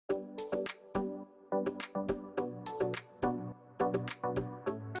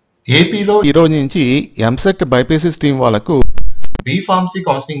ఏపీలో ఈ రోజు నుంచి ఎంసెట్ బైపీసీ స్ట్రీమ్ వాళ్ళకు బి ఫార్మసీ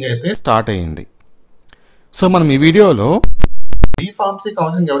కౌన్సిలింగ్ అయితే స్టార్ట్ అయ్యింది. సో మనం ఈ వీడియోలో బి ఫార్మసీ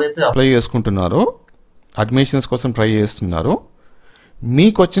కౌన్సిలింగ్ ఎవరైతే అప్లై చేసుకుంటున్నారో, అడ్మిషన్స్ కోసం ట్రై చేస్తున్నారో,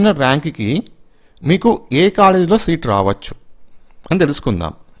 మీకు వచ్చిన ర్యాంక్కి మీకు ఏ కాలేజీలో సీట్ రావచ్చు అని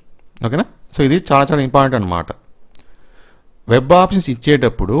తెలుసుకుందాం. ఓకేనా? సో ఇది చాలా చాలా ఇంపార్టెంట్ అన్నమాట. వెబ్ ఆప్షన్స్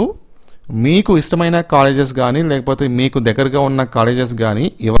ఇచ్చేటప్పుడు మీకు ఇష్టమైన కాలేజెస్ కానీ లేకపోతే మీకు దగ్గరగా ఉన్న కాలేజెస్ కానీ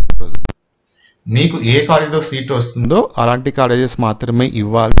ఇవ్వకూడదు. మీకు ఏ కాలేజీలో సీట్ వస్తుందో అలాంటి కాలేజెస్ మాత్రమే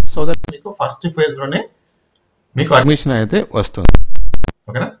ఇవ్వాలి. సో దట్ మీకు ఫస్ట్ ఫేజ్లోనే మీకు అడ్మిషన్ అయితే వస్తుంది.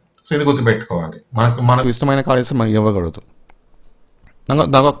 ఓకేనా? సో ఇది గుర్తుపెట్టుకోవాలి. మనకు ఇష్టమైన కాలేజెస్ మనం ఇవ్వకూడదు.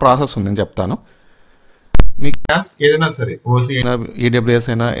 దానికి ఒక ప్రాసెస్ ఉంది, నేను చెప్తాను. మీ క్యాస్ట్ ఏదైనా సరే, ఓసీ అయినా, ఈడబ్ల్యూఎస్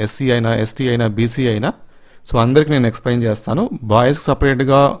అయినా, ఎస్సీ అయినా, ఎస్టీ అయినా, బీసీ అయినా, సో అందరికి నేను ఎక్స్ప్లెయిన్ చేస్తాను. బాయ్స్కి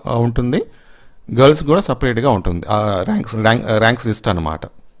సపరేట్గా ఉంటుంది, గర్ల్స్ కూడా సపరేట్గా ఉంటుంది. ర్యాంక్స్ లిస్ట్ అనమాట.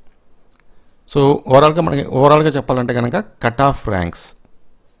 సో ఓవరాల్గా చెప్పాలంటే కనుక కట్ ఆఫ్ ర్యాంక్స్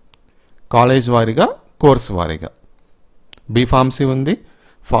కాలేజ్ వారీగా, కోర్స్ వారీగా. బీ ఫార్మసీ ఉంది,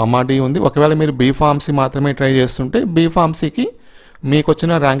 ఫార్మా-డి ఉంది. ఒకవేళ మీరు బీ ఫార్మసీ మాత్రమే ట్రై చేస్తుంటే బీ ఫార్మసీకి మీకు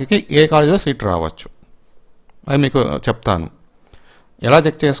వచ్చిన ర్యాంక్కి ఏ కాలేజీలో సీట్ రావచ్చు అది మీకు చెప్తాను. ఎలా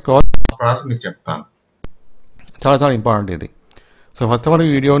చెక్ చేసుకోవాలి ఆ ప్రాసెస్ మీకు చెప్తాను. చాలా చాలా ఇంపార్టెంట్ ఇది. సో ఫస్ట్ ఆఫ్ ఆల్ ఈ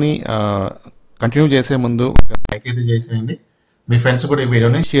వీడియోని కంటిన్యూ చేసే ముందు లైక్ అయితే చేసేయండి. మీ ఫ్రెండ్స్ కూడా ఈ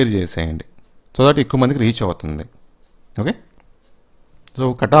వీడియోని షేర్ చేసేయండి. సో దట్ ఎక్కువ మందికి రీచ్ అవుతుంది. Okay? So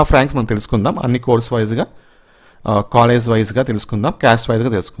cut off ranks మనం తెలుసుకుందాం. అన్ని కోర్స్ వైజ్గా, కాలేజ్ వైజ్గా తెలుసుకుందాం, క్యాస్ట్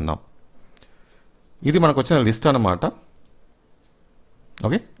వైజ్గా తెలుసుకుందాం. ఇది మనకు వచ్చిన లిస్ట్ అన్నమాట.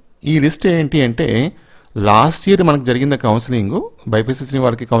 ఓకే? ఈ లిస్ట్ ఏంటి అంటే లాస్ట్ ఇయర్ మనకు జరిగిన కౌన్సిలింగ్, బైపీసీ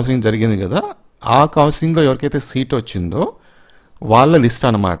వారికి కౌన్సిలింగ్ జరిగింది కదా, ఆ కౌన్సిలింగ్లో ఎవరికైతే సీట్ వచ్చిందో వాళ్ళ లిస్ట్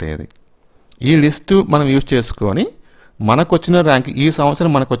అన్నమాట ఇది. ఈ లిస్టు మనం యూజ్ చేసుకొని మనకు వచ్చిన ర్యాంక్, ఈ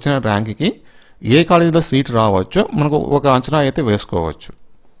సంవత్సరం మనకు వచ్చిన ర్యాంక్కి ఏ కాలేజీలో సీట్ రావచ్చో మనకు ఒక అంచనా అయితే వేసుకోవచ్చు.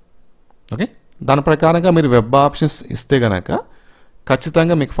 ఓకే? దాని ప్రకారంగా మీరు వెబ్ ఆప్షన్స్ ఇస్తే కనుక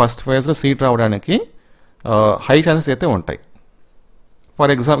ఖచ్చితంగా మీకు ఫస్ట్ ఫేజ్లో సీట్ రావడానికి హై ఛాన్సెస్ అయితే ఉంటాయి.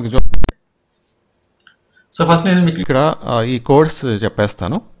 ఫర్ ఎగ్జాంపుల్, సో ఫస్ట్ నేను మీకు ఇక్కడ ఈ కోర్స్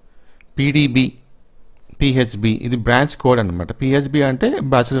చెప్పేస్తాను. పీడీబీ, పిహెచ్బి, ఇది బ్రాంచ్ కోడ్ అనమాట. పిహెచ్బి అంటే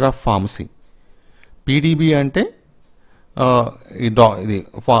బ్యాచులర్ ఆఫ్ ఫార్మసీ, పీడీబీ అంటే ఇది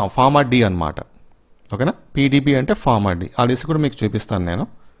ఫార్మా-డి అనమాట. ఓకేనా? పీడీబీ అంటే ఫార్మా-డి. ఆ లిస్ట్ కూడా మీకు చూపిస్తాను నేను.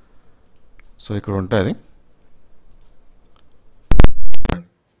 సో ఇక్కడ ఉంటుంది.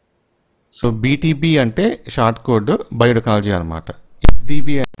 సో బీటీబీ అంటే షార్ట్ కోడ్ బయోటెక్నాలజీ అనమాట.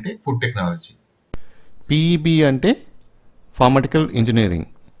 ఎఫ్డిబి అంటే ఫుడ్ టెక్నాలజీ, పీఈబీ అంటే ఫార్మాటికల్ ఇంజనీరింగ్,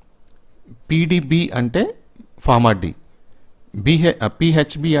 పీడీబీ అంటే ఫార్మా-డి,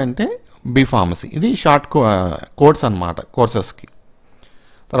 పిహెచ్బి అంటే బి ఫార్మసీ. ఇది షార్ట్ కోడ్స్ అనమాట కోర్సెస్కి.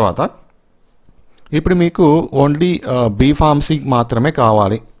 తర్వాత ఇప్పుడు మీకు ఓన్లీ బి ఫార్మసీకి మాత్రమే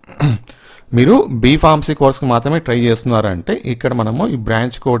కావాలి, మీరు బి ఫార్మసీ కోర్స్కి మాత్రమే ట్రై చేస్తున్నారంటే ఇక్కడ మనము ఈ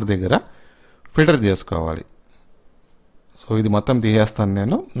బ్రాంచ్ కోడ్ దగ్గర ఫిల్టర్ చేసుకోవాలి. సో ఇది మొత్తం తీసేస్తాను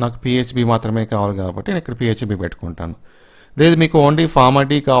నేను. నాకు పిహెచ్బి మాత్రమే కావాలి కాబట్టి నేను ఇక్కడ పిహెచ్బి పెట్టుకుంటాను. లేదు మీకు ఓన్లీ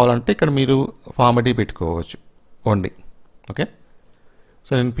ఫార్మా-డి కావాలంటే ఇక్కడ మీరు ఫార్మా-డి పెట్టుకోవచ్చు ఓన్లీ. ఓకే?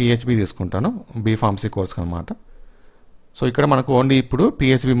 సో నేను పిహెచ్బి తీసుకుంటాను, బి ఫార్మసీ కోర్స్ అనమాట. సో ఇక్కడ మనకు ఓన్లీ ఇప్పుడు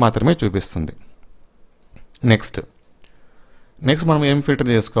పిహెచ్బి మాత్రమే చూపిస్తుంది. నెక్స్ట్ మనం ఏం ఫిల్టర్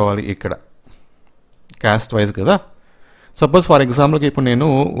చేసుకోవాలి ఇక్కడ? క్యాస్ట్ వైజ్ కదా. సపోజ్ ఫర్ ఎగ్జాంపుల్కి ఇప్పుడు నేను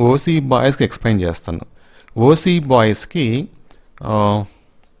ఓసీ బాయ్స్కి ఎక్స్ప్లెయిన్ చేస్తాను. ఓసీ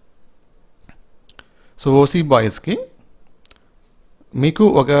బాయ్స్కి మీకు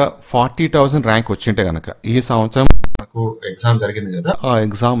ఒక 40,000 ర్యాంక్ వచ్చింటే కనుక, ఈ సంవత్సరం నాకు ఎగ్జామ్ జరిగింది కదా, ఆ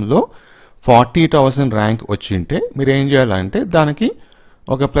ఎగ్జామ్లో 40,000 ర్యాంక్ వచ్చింటే మీరు ఏం చేయాలంటే దానికి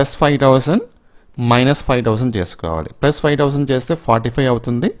ఒక +5,000 -5,000 చేసుకోవాలి. +5,000 చేస్తే 45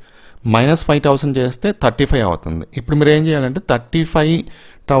 అవుతుంది, -5,000 చేస్తే 35 అవుతుంది. ఇప్పుడు మీరు ఏం చేయాలంటే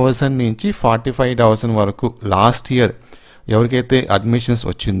 35,000 నుంచి 45,000 వరకు లాస్ట్ ఇయర్ ఎవరికైతే అడ్మిషన్స్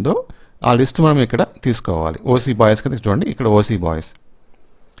వచ్చిందో ఆ లిస్ట్ మనం ఇక్కడ తీసుకోవాలి. ఓసీ బాయ్స్ కదా, చూడండి ఇక్కడ ఓసీ బాయ్స్.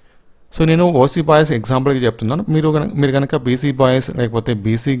 సో నేను ఓసీ బాయ్స్ ఎగ్జాంపుల్కి చెప్తున్నాను. మీరు కనుక బీసీ బాయ్స్ లేకపోతే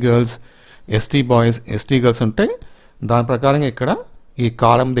BC girls, ST boys, ST girls ఉంటే దాని ప్రకారంగా ఇక్కడ ఈ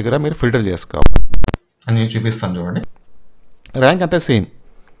కాలం దగ్గర మీరు ఫిల్టర్ చేసుకోవాలి అని నేను చూపిస్తాను. చూడండి ర్యాంక్ అంతే సేమ్.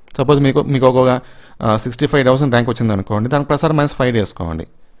 సపోజ్ మీకు ఒక 65,000 ర్యాంక్ వచ్చింది అనుకోండి, దానికి +/- వేసుకోండి.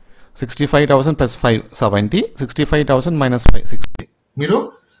 65,000 + 5 70, 65,000 - 5 60. మీరు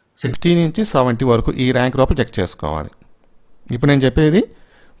 60 నుంచి 70 వరకు ఈ ర్యాంక్ లోపల చెక్ చేసుకోవాలి. ఇప్పుడు నేను చెప్పేది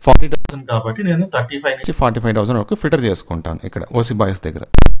 40,000 కాబట్టి నేను 35 నుంచి 45,000 వరకు ఫిల్టర్ చేసుకుంటాను ఇక్కడ ఓసీ బాయ్స్ దగ్గర.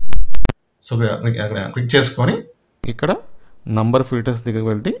 సో క్లిక్ చేసుకొని ఇక్కడ నంబర్ ఫిల్టర్స్ దగ్గరికి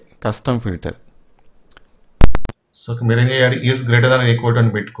వెళ్తే కస్టమ్ ఫిల్టర్. సో మీరు ఏం చేయాలి, is greater than equal to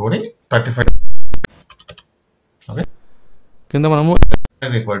అని పెట్టుకొని 35 ఓకే కింద మనము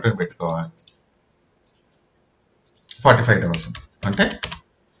ఈక్వల్ టు అని పెట్టుకోవాలి. 45,000 అంటే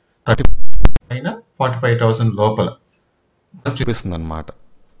 30 అయినా 45,000 లోపల మనకు చూపిస్తుంది అనమాట.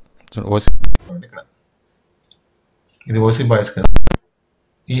 ఓసీ ఇక్కడ ఇది ఓసీ బాయ్స్ కదా,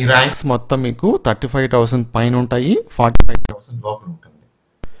 ఈ ర్యాంక్స్ మొత్తం మీకు 35,000 పైన ఉంటాయి, 45,000 లోపల ఉంటుంది.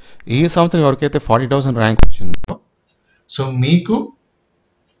 ఈ సంవత్సరం ఎవరికైతే 40,000 ర్యాంక్ వచ్చిందో సో మీకు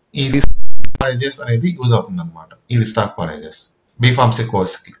ఈ లిస్ట్ కాలేజెస్ అనేది యూజ్ అవుతుంది అనమాట. ఈ list of colleges B pharmacy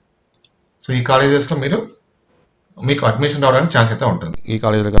కోర్స్కి. So ఈ కాలేజెస్లో మీకు అడ్మిషన్ రావడానికి ఛాన్స్ అయితే ఉంటుంది. ఈ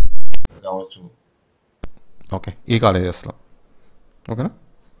కాలేజీలో కావచ్చు, ఓకే ఈ కాలేజెస్లో ఓకేనా.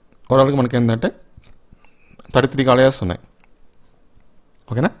 ఓవరాల్గా మనకి ఏంటంటే 33 కాలేజెస్ ఉన్నాయి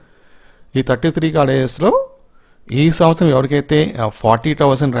ఓకేనా. ఈ 33 కాలేజెస్లో ఈ సంవత్సరం ఎవరికైతే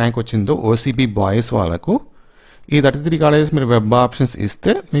 40,000 ర్యాంక్ వచ్చిందో ఓసీబీ బాయ్స్ వాళ్ళకు ఈ 33 కాలేజెస్ మీరు వెబ్ ఆప్షన్స్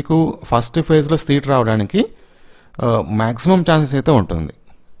ఇస్తే మీకు ఫస్ట్ ఫేజ్లో సీట్ రావడానికి మ్యాక్సిమం ఛాన్సెస్ అయితే ఉంటుంది.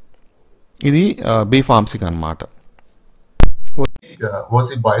 ఇది బీ ఫార్మసీకి అనమాట.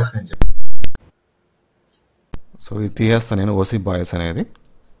 ఓసీ బాయ్స్ నుంచి సో ఇది తీయేస్తాను నేను, ఓసీ బాయ్స్ అనేది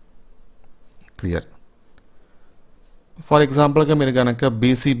క్లియర్. ఫర్ ఎగ్జాంపుల్గా మీరు కనుక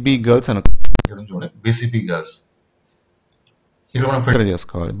బీసీబీ గర్ల్స్ అనుకోండి, చూడండి బీసీబీ గర్ల్స్ ఇక్కడ మనం ఫిల్టర్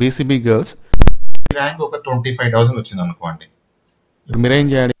చేసుకోవాలి. బీసీబీ గర్ల్స్ ర్యాంక్ ఒక 25,000 వచ్చింది అనుకోండి, మీరు ఏం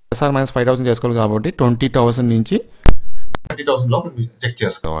చేయాలి, ±5,000 చేసుకోవాలి కాబట్టి 20,000 నుంచి 30,000 లోపల చెక్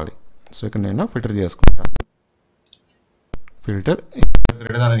చేసుకోవాలి. సో ఇక్కడ నేను ఫిల్టర్ చేసుకుంటాను, filter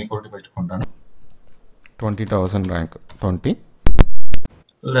greater than equal to పెట్టుకుంటాను. 20,000 rank 20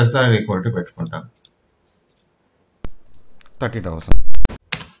 less than equal to పెట్టుకుంటాను 30,000.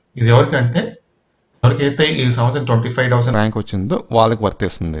 ఇది ఎవరికంటే ఎవరికైతే ఈ సంవత్సరం 25,000 ర్యాంక్ వచ్చిందో వాళ్ళకి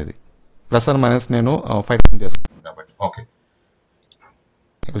వర్తిస్తుంది. ఇది ± నేను 5,000 చేసుకుంటాను కాబట్టి ఓకే.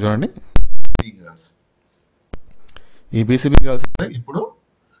 ఇప్పుడు చూడండి గర్ల్స్, ఈ బీసీబీ గర్ల్స్ ఇప్పుడు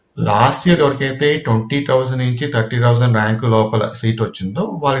లాస్ట్ ఇయర్ ఎవరికైతే 20,000 నుంచి 30,000 ర్యాంకు లోపల సీట్ వచ్చిందో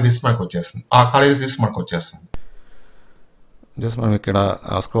వాళ్ళ లిస్ట్ మనకు వచ్చేస్తుంది, ఆ కాలేజ్ లిస్ట్ మనకు వచ్చేస్తుంది. జస్ట్ మనం ఇక్కడ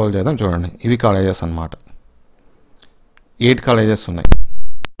స్క్రోల్ చేద్దాం, చూడండి ఇవి కాలేజెస్ అన్నమాట. 8 కాలేజెస్ ఉన్నాయి.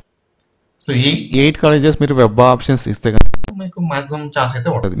 సో ఈ 8 కాలేజెస్ మీరు వెబ్ ఆప్షన్స్ ఇస్తే కనుక మీకు మ్యాక్సిమం ఛాన్స్ అయితే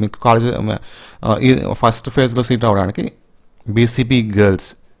ఉంటుంది మీకు కాలేజ్ ఫస్ట్ ఫేజ్లో సీట్ అవడానికి. బీసీబీ గర్ల్స్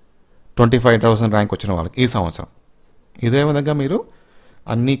 25,000 ర్యాంక్ వచ్చిన వాళ్ళకి ఈ సంవత్సరం. ఇదే విధంగా మీరు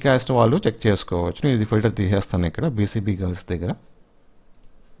అన్ని క్యాస్ట్ వాళ్ళు చెక్ చేసుకోవచ్చు. నేను ఇది ఫిల్టర్ తీసేస్తాను ఇక్కడ బీసీబీ గర్ల్స్ దగ్గర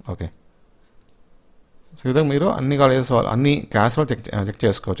ఓకే. సో ఈ విధంగా మీరు అన్ని కాలేజెస్ వాళ్ళు అన్ని క్యాస్ట్ వాళ్ళు చెక్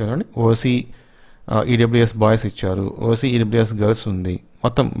చేసుకోవచ్చు. చూడండి ఓసీ ఈడబ్ల్యూఎస్ బాయ్స్ ఇచ్చారు, ఓసీ ఈడబ్ల్యూఎస్ గర్ల్స్ ఉంది,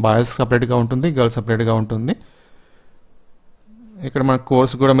 మొత్తం బాయ్స్ సపరేట్గా ఉంటుంది, గర్ల్స్ సపరేట్గా ఉంటుంది. ఇక్కడ మన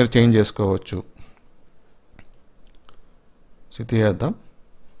కోర్స్ కూడా మీరు చేంజ్ చేసుకోవచ్చు. సో తీయేద్దాం.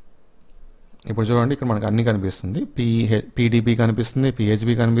 ఇప్పుడు చూడండి ఇక్కడ మనకు అన్నీ కనిపిస్తుంది, పీడీబీ కనిపిస్తుంది,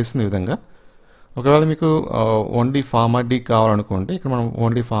 పిహెచ్బి కనిపిస్తుంది. ఈ విధంగా ఒకవేళ మీకు ఓన్లీ ఫార్మర్ డి కావాలనుకుంటే ఇక్కడ మనం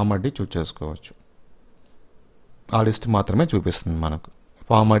ఓన్లీ ఫార్మర్ డి చూస్ చేసుకోవచ్చు. ఆ లిస్ట్ మాత్రమే చూపిస్తుంది మనకు.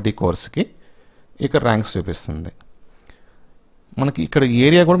 ఫార్మర్ డి కోర్స్కి ఇక్కడ ర్యాంక్స్ చూపిస్తుంది మనకి. ఇక్కడ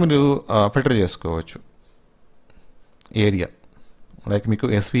ఏరియా కూడా మీరు ఫిల్టర్ చేసుకోవచ్చు. ఏరియా లైక్ మీకు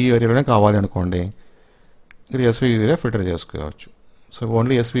ఎస్వీ ఏరియాలోనే కావాలి అనుకోండి, ఇక్కడ ఎస్వీ ఏరియా ఫిల్టర్ చేసుకోవచ్చు. సో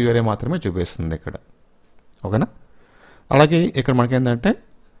ఓన్లీ ఎస్వీ ఏరియా మాత్రమే చూపిస్తుంది ఇక్కడ ఓకేనా. అలాగే ఇక్కడ మనకి ఏంటంటే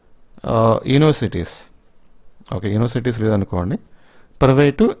యూనివర్సిటీస్ ఓకే, యూనివర్సిటీస్ లేదనుకోండి,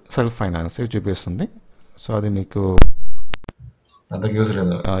 ప్రైవేటు సెల్ఫ్ ఫైనాన్స్ ఇవి చూపిస్తుంది. సో అది మీకు అంతకు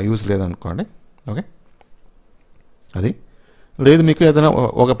యూజ్ లేదనుకోండి ఓకే. అది లేదు మీకు ఏదైనా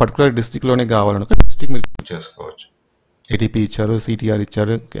ఒక పర్టికులర్ డిస్టిక్లోనే కావాలనుకో డిస్టిక్ మీరు చూస్ చేసుకోవచ్చు. ఏటీపీ ఇచ్చారు, సిటీఆర్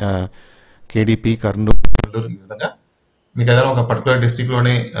ఇచ్చారు, కేడిపి, కర్నూలు, ఈ విధంగా మీకు ఏదైనా ఒక పర్టికులర్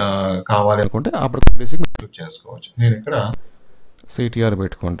డిస్టిక్లోనే కావాలి అనుకుంటే ఆ పర్టికులర్ డిస్టిక్ చూస్ చేసుకోవచ్చు. నేను ఇక్కడ సిటీఆర్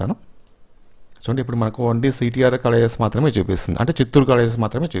పెట్టుకుంటాను. చూడండి ఇప్పుడు మనకు ఓన్లీ సిటీఆర్ కాలేజెస్ మాత్రమే చూపిస్తుంది, అంటే చిత్తూరు కాలేజెస్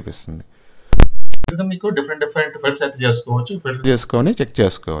మాత్రమే చూపిస్తుంది. మీకు డిఫరెంట్ ఫిల్టర్స్ అయితే చేసుకోవచ్చు, ఫిల్టర్ చేసుకొని చెక్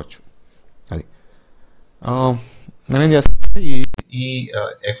చేసుకోవచ్చు. అది నేనేం చేస్తానంటే ఈ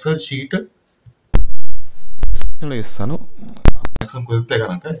ఎక్సెల్ షీట్ ఇస్తాను. మ్యాక్సిమం కుదిరితే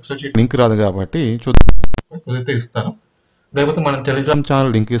కనుక ఎక్సెల్ షీట్ లింక్ రాదు కాబట్టి చూద్దాం, కుదిరితే ఇస్తాను. లేకపోతే మనం టెలిగ్రామ్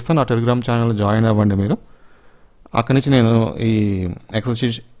ఛానల్ లింక్ ఇస్తాను, ఆ టెలిగ్రామ్ ఛానల్ జాయిన్ అవ్వండి మీరు. అక్కడి నుంచి నేను ఈ ఎక్సెల్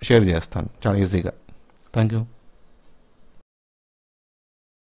షీట్ షేర్ చేస్తాను చాలా ఈజీగా. Thank you.